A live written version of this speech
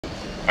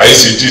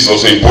ICT is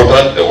also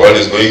important. The world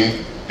is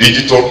going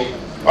digital.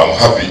 I'm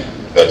happy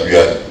that we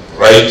are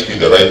right in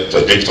the right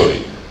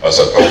trajectory as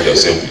a county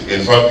assembly.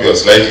 In fact, we are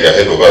slightly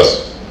ahead of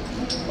us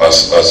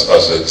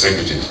as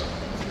executive.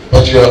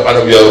 But we are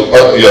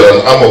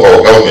an arm of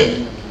our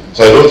government.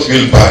 So I don't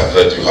feel bad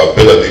that you have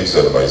better things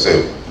than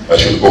myself. I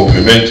should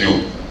compliment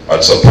you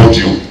and support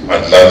you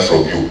and learn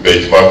from you,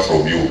 benchmark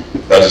from you.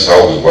 That is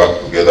how we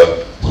work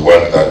together. We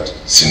want that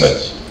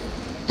synergy.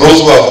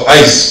 Those who have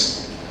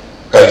eyes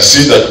can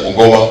see that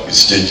Bungoma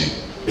is changing.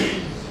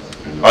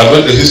 And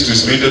when the history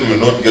is written, we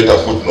will not get a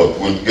footnote,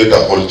 we will get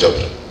a whole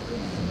chapter.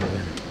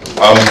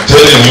 I'm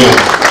telling you,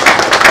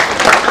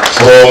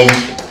 from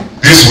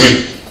this week,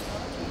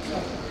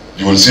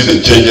 you will see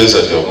the changes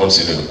that you have not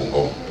seen in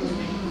Bungoma.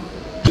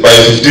 By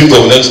 15th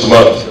of next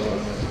month,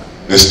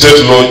 the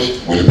State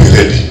Lodge will be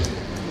ready.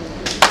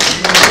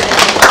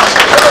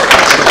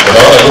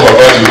 Now I know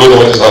about you don't know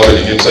what is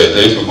happening inside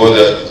there. If you go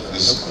there,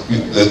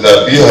 there's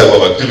a beehive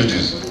of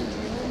activities.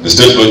 The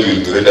State Lodge will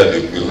be ready and they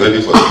will be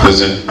ready for the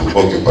President to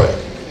occupy.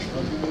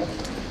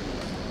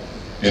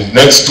 In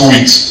next 2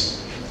 weeks,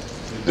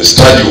 the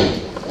stadium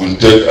will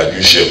take a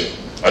new shape.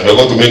 And we're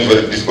going to make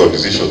very difficult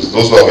decisions.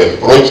 Those who have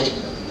approached,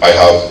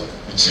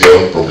 it's your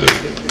own problem.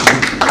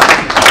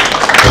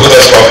 Because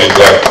that's public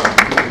land.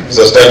 It's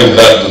a stadium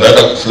land.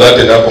 Tunataka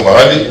kuflate nako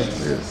mahali,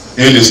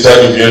 ili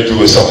stadium yetu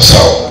iwe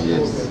sawa.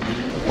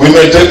 We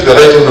may take the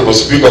right honorable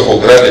speaker for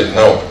granted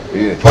now,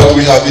 but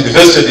we have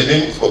invested in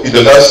him in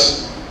the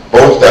last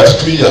about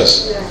 32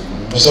 years.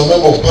 As a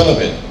member of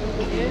parliament.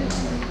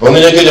 That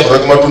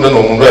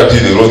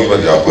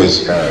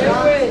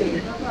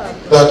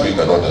we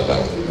cannot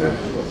allow.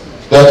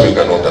 That we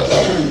cannot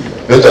allow.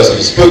 Let us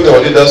respect our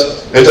leaders,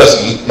 let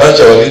us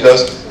nurture our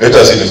leaders, let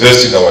us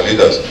invest in our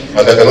leaders.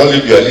 And there can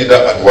only be a leader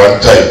at one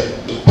time.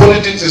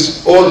 Politics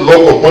is all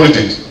local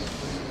politics.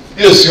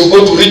 Yes, you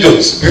go to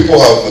regions, people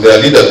have their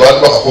leaders,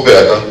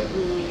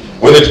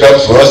 when it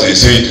comes to us, they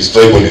say it is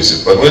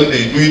tribalism. But when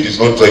they do it, it's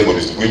not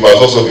tribalism. We must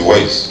also be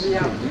wise.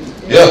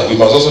 Yeah, we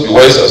must also be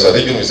wise as a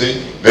region. We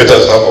say, let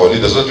us have our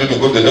leaders. Not when you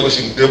go to the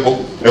negotiating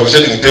table,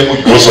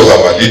 you also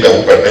have a leader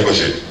who can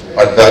negotiate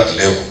at that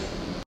level.